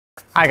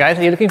Hi guys,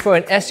 are you looking for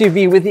an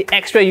SUV with the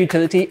extra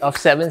utility of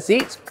 7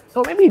 seats?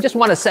 Or maybe you just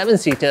want a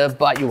 7-seater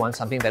but you want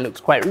something that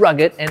looks quite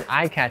rugged and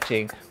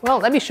eye-catching. Well,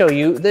 let me show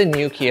you the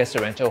new Kia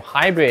Sorento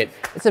Hybrid.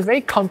 It's a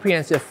very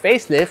comprehensive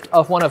facelift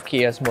of one of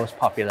Kia's most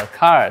popular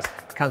cars.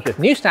 It comes with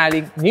new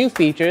styling, new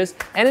features,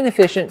 and an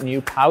efficient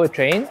new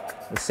powertrain.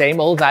 The same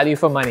old value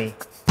for money.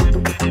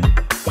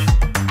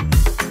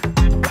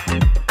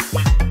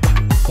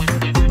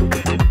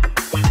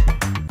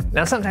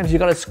 Now sometimes you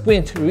gotta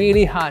squint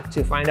really hard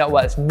to find out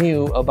what's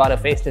new about a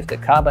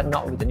facelifted car, but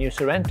not with the new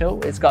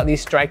Sorento. It's got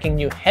these striking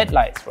new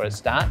headlights for a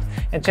start,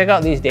 and check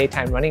out these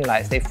daytime running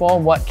lights. They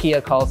form what Kia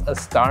calls a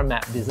star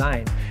map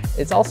design.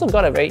 It's also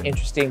got a very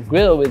interesting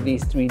grille with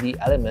these 3D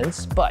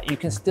elements, but you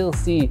can still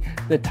see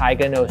the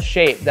tiger nose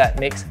shape that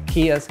makes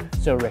Kia's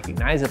so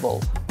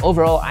recognizable.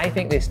 Overall, I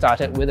think they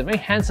started with a very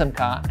handsome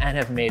car and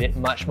have made it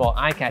much more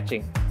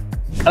eye-catching.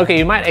 Okay,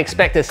 you might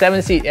expect a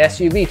 7-seat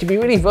SUV to be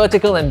really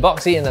vertical and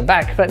boxy in the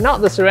back, but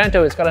not the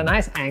Sorento. It's got a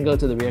nice angle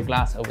to the rear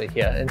glass over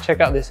here. And check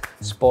out this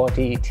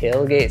sporty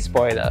tailgate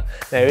spoiler.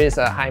 There is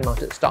a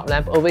high-mounted stop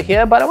lamp over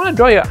here, but I want to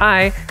draw your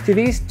eye to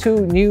these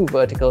two new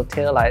vertical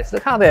taillights.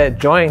 Look how they're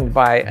joined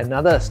by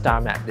another star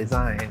map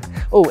design.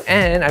 Oh,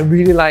 and I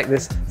really like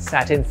this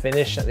satin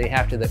finish that they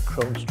have to the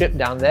chrome strip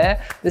down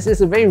there. This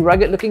is a very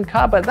rugged looking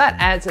car, but that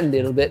adds a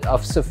little bit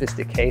of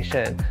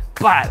sophistication.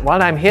 But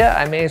while I'm here,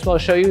 I may as well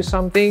show you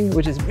something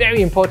which is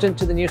very important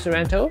to the new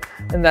Sorento,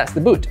 and that's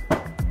the boot.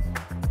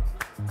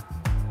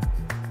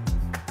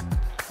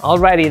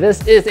 Alrighty,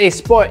 this is a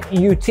sport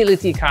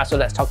utility car, so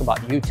let's talk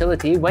about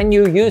utility. When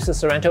you use the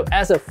Sorento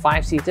as a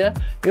 5-seater,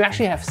 you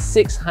actually have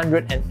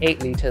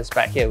 608 litres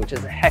back here, which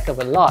is a heck of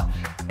a lot.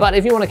 But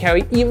if you want to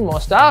carry even more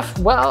stuff,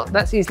 well,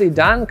 that's easily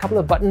done. A couple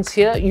of buttons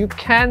here. You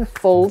can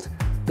fold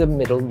the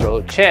middle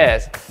row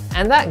chairs,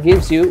 and that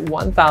gives you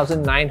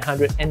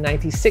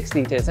 1,996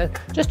 litres. And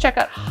just check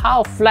out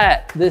how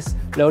flat this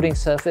loading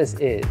surface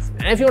is.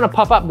 And if you want to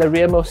pop up the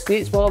rearmost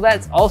seats, well,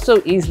 that's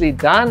also easily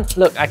done.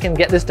 Look, I can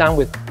get this done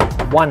with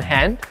one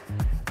hand.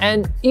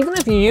 And even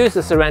if you use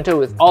the Sorento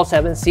with all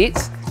 7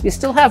 seats, you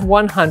still have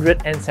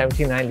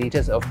 179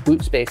 litres of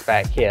boot space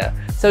back here.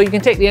 So you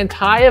can take the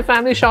entire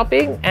family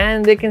shopping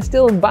and they can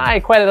still buy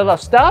quite a lot of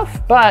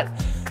stuff, but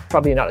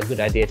probably not a good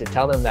idea to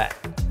tell them that.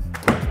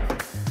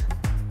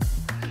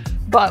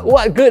 But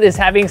what good is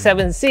having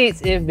 7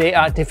 seats if they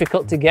are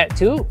difficult to get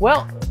to?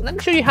 Well, let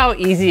me show you how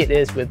easy it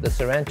is with the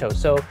Sorento.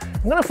 So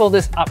I'm going to fold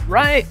this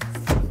upright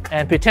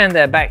and pretend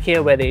they're back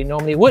here where they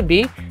normally would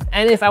be.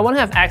 And if I want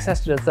to have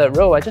access to the 3rd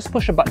row, I just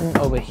push a button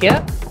over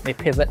here. They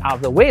pivot out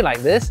of the way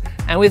like this.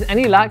 And with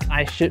any luck,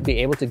 I should be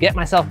able to get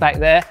myself back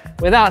there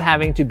without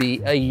having to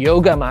be a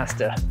yoga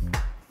master.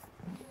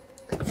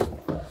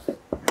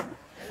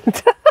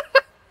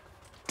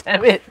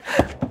 Damn it.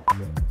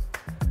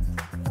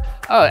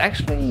 Oh,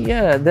 actually,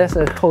 yeah, there's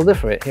a holder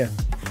for it here.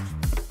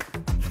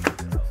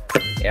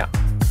 Yeah.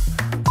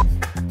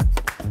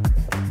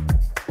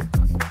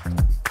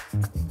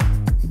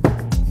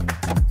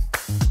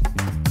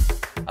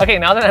 Okay,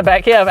 now that I'm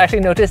back here, I've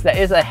actually noticed there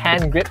is a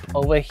hand grip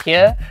over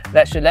here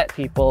that should let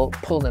people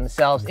pull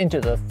themselves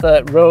into the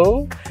 3rd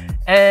row.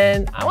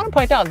 And I want to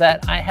point out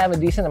that I have a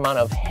decent amount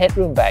of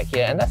headroom back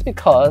here, and that's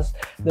because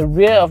the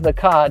rear of the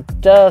car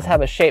does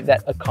have a shape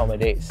that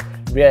accommodates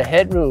rear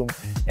headroom.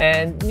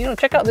 And you know,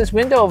 check out this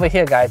window over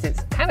here, guys.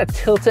 It's kind of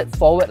tilted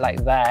forward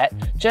like that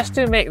just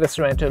to make the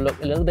Sorento look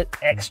a little bit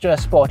extra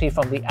sporty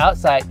from the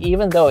outside,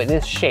 even though it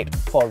is shaped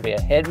for rear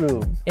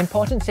headroom.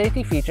 Important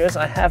safety features: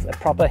 I have a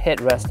proper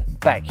headrest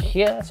back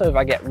here, so if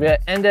I get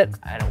rear-ended,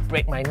 I don't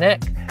break my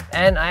neck.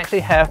 And I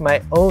actually have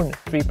my own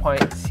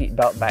 3-point seat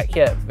belt back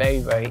here. Very,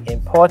 very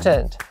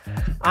important.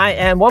 I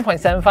am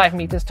 1.75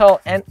 meters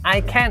tall and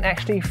I can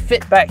actually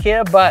fit back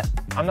here, but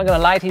I'm not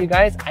gonna lie to you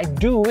guys, I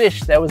do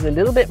wish there was a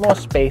little bit more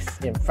space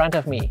in front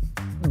of me.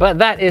 But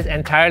that is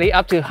entirely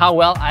up to how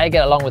well I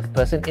get along with the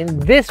person in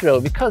this row,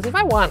 because if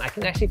I want, I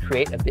can actually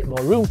create a bit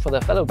more room for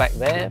the fellow back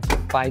there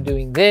by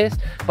doing this.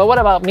 But what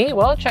about me?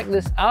 Well, check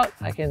this out.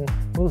 I can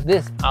move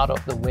this out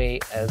of the way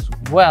as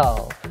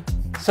well.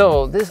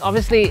 So this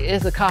obviously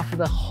is a car for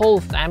the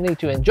whole family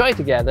to enjoy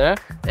together,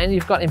 and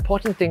you've got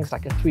important things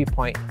like a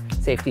 3-point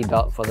safety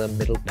belt for the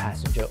middle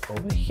passenger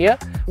over here.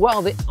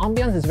 Well, the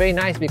ambience is very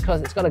nice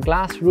because it's got a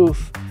glass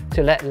roof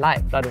to let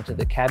light flood into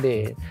the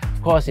cabin.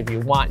 Of course, if you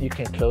want, you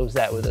can close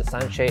that with a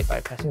sunshade by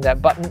pressing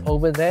that button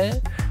over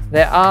there.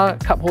 There are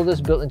cup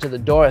holders built into the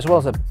door, as well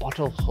as a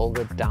bottle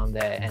holder down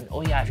there. And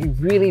oh yeah, if you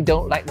really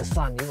don't like the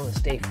sun, you want to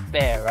stay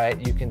fair, right?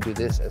 You can do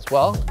this as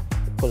well.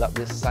 Pull up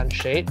this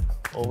sunshade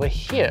over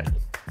here.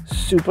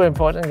 Super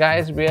important,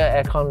 guys, rear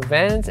aircon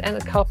vents and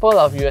a couple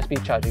of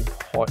USB charging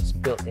ports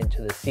built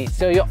into the seat.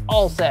 So you're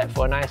all set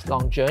for a nice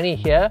long journey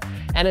here.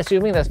 And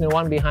assuming there's no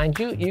one behind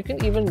you, you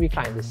can even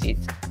recline the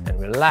seats and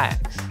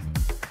relax.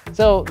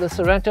 So the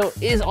Sorento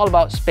is all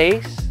about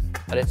space,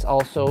 but it's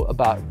also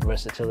about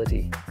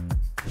versatility.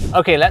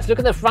 Okay, let's look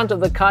at the front of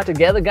the car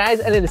together,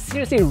 guys, and it is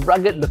seriously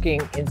rugged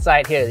looking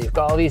inside here. You've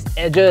got all these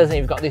edges and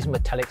you've got these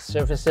metallic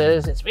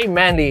surfaces. It's very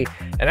manly,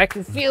 and I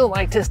can feel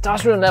my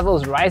testosterone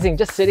levels rising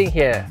just sitting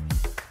here.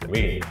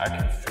 screen, I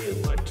can feel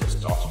my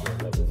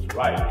testosterone levels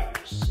rising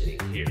just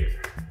sitting here.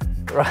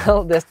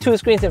 Well, there's two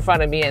screens in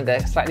front of me and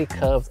they're slightly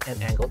curved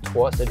and angled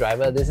towards the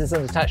driver. This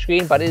isn't the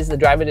touchscreen, but it is the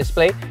driver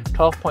display,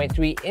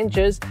 12.3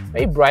 inches,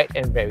 very bright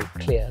and very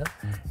clear.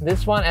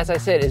 This one, as I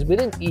said, is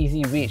within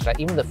easy reach, like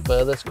even the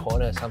furthest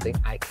corner is something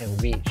I can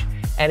reach.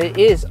 And it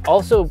is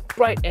also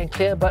bright and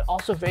clear, but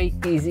also very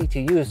easy to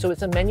use. So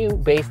it's a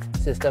menu-based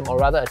system, or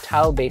rather a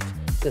tile-based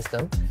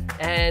system.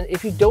 And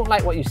if you don't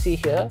like what you see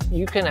here,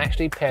 you can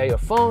actually pair your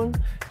phone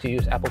to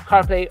use Apple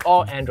CarPlay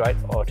or Android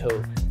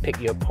Auto. Pick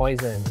your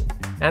poison.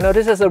 Now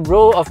notice there's a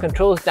row of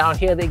controls down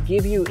here. They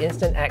give you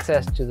instant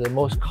access to the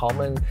most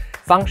common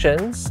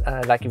functions.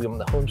 Like if you're on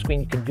the home screen,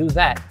 you can do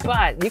that.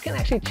 But you can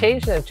actually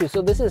change them too.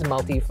 So this is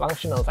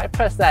multifunctional. If I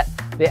press that,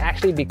 they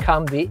actually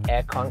become the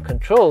aircon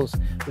controls,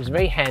 which is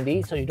very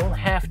handy. So you don't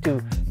have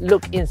to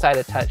look inside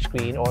a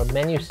touchscreen or a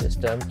menu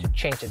system to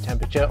change the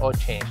temperature or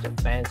change the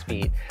fan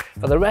speed.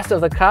 For the rest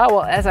of the car,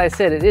 well, as I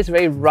said, it is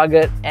very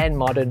rugged and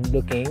modern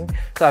looking.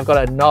 So I've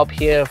got a knob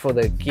here for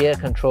the gear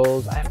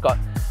controls. I've got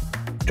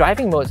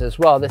driving modes as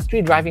well. There's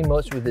 3 driving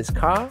modes with this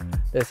car.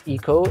 There's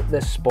Eco,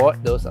 there's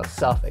Sport, those are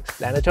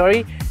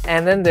self-explanatory.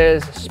 And then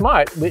there's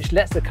Smart, which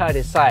lets the car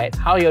decide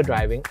how you're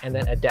driving and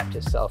then adapt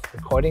itself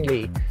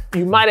accordingly.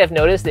 You might have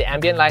noticed the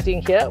ambient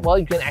lighting here. Well,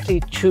 you can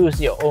actually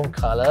choose your own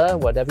color,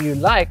 whatever you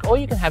like, or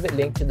you can have it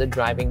linked to the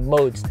driving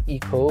modes,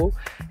 Eco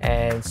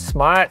and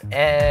Smart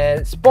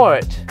and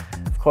Sport.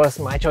 Of course,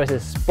 my choice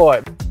is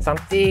Sport.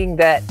 Something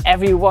that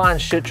everyone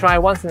should try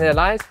once in their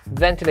lives,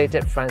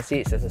 ventilated front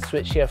seats. There's a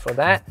switch here for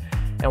that.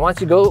 And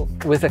once you go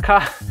with a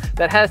car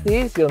that has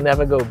these, you'll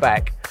never go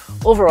back.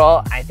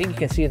 Overall, I think you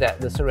can see that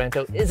the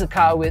Sorento is a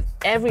car with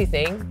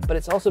everything, but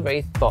it's also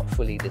very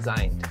thoughtfully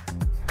designed.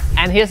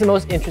 And here's the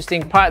most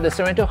interesting part. The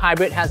Sorento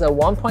Hybrid has a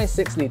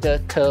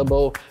 1.6-litre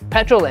turbo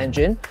petrol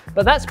engine,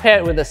 but that's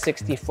paired with a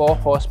 64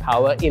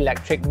 horsepower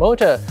electric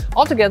motor.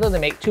 Altogether, they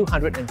make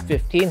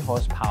 215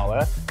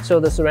 horsepower, so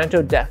the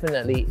Sorento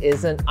definitely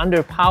isn't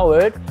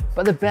underpowered.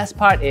 But the best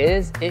part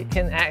is it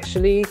can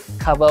actually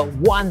cover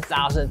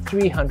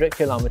 1,300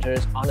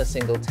 kilometers on a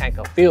single tank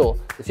of fuel.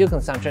 The fuel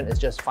consumption is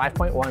just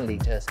 5.1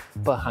 liters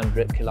per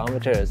 100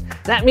 kilometers.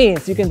 That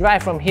means you can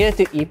drive from here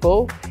to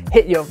Ipoh,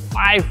 hit your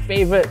 5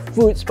 favorite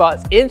food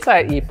spots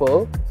inside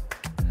Ipoh,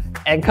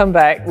 and come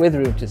back with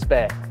room to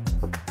spare.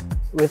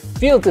 With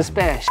fuel to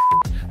spare.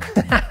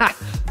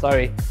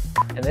 Sorry.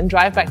 And then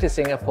drive back to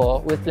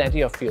Singapore with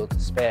plenty of fuel to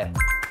spare.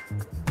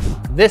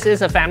 This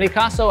is a family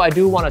car, so I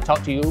do want to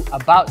talk to you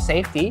about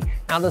safety.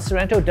 Now, the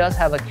Sorento does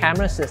have a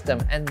camera system,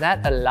 and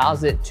that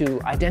allows it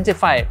to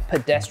identify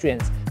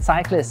pedestrians,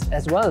 cyclists,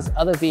 as well as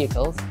other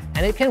vehicles,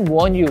 and it can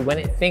warn you when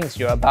it thinks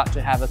you're about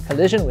to have a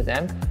collision with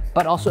them,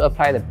 but also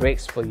apply the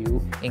brakes for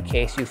you in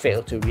case you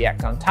fail to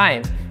react on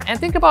time. And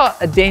think about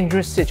a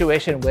dangerous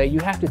situation where you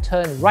have to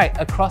turn right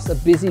across a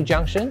busy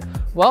junction.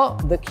 Well,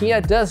 the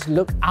Kia does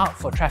look out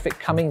for traffic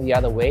coming the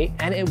other way,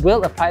 and it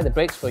will apply the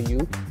brakes for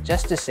you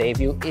just to save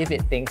you if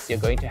it thinks you're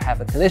going to have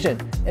a collision.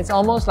 It's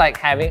almost like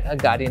having a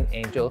guardian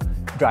angel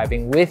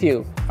driving with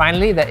you.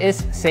 Finally, there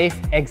is Safe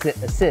Exit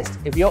Assist.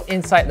 If you're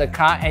inside the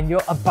car and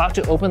you're about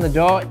to open the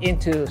door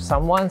into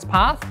someone's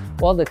path,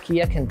 well, the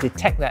Kia can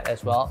detect that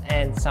as well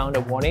and sound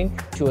a warning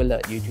to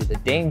alert you to the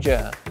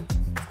danger.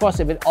 Of course,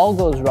 if it all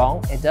goes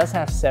wrong, it does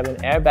have 7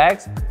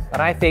 airbags, but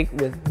I think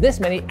with this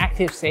many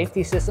active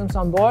safety systems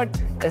on board,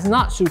 it's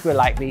not super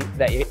likely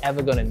that you're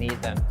ever going to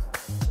need them.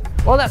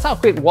 Well, that's our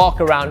quick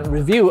walk around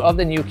review of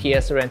the new Kia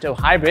Sorento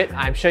Hybrid.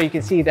 I'm sure you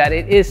can see that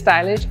it is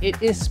stylish,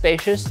 it is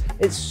spacious,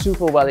 it's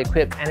super well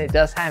equipped, and it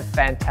does have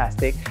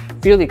fantastic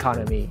fuel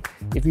economy.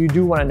 If you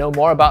do want to know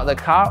more about the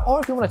car,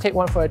 or if you want to take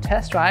one for a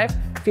test drive,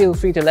 feel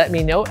free to let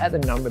me know at the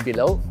number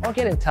below, or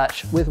get in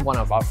touch with one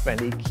of our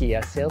friendly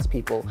Kia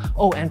salespeople.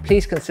 Oh, and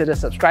please consider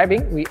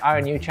subscribing. We are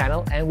a new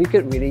channel and we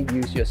could really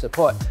use your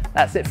support.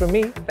 That's it from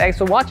me. Thanks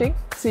for watching.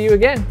 See you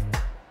again.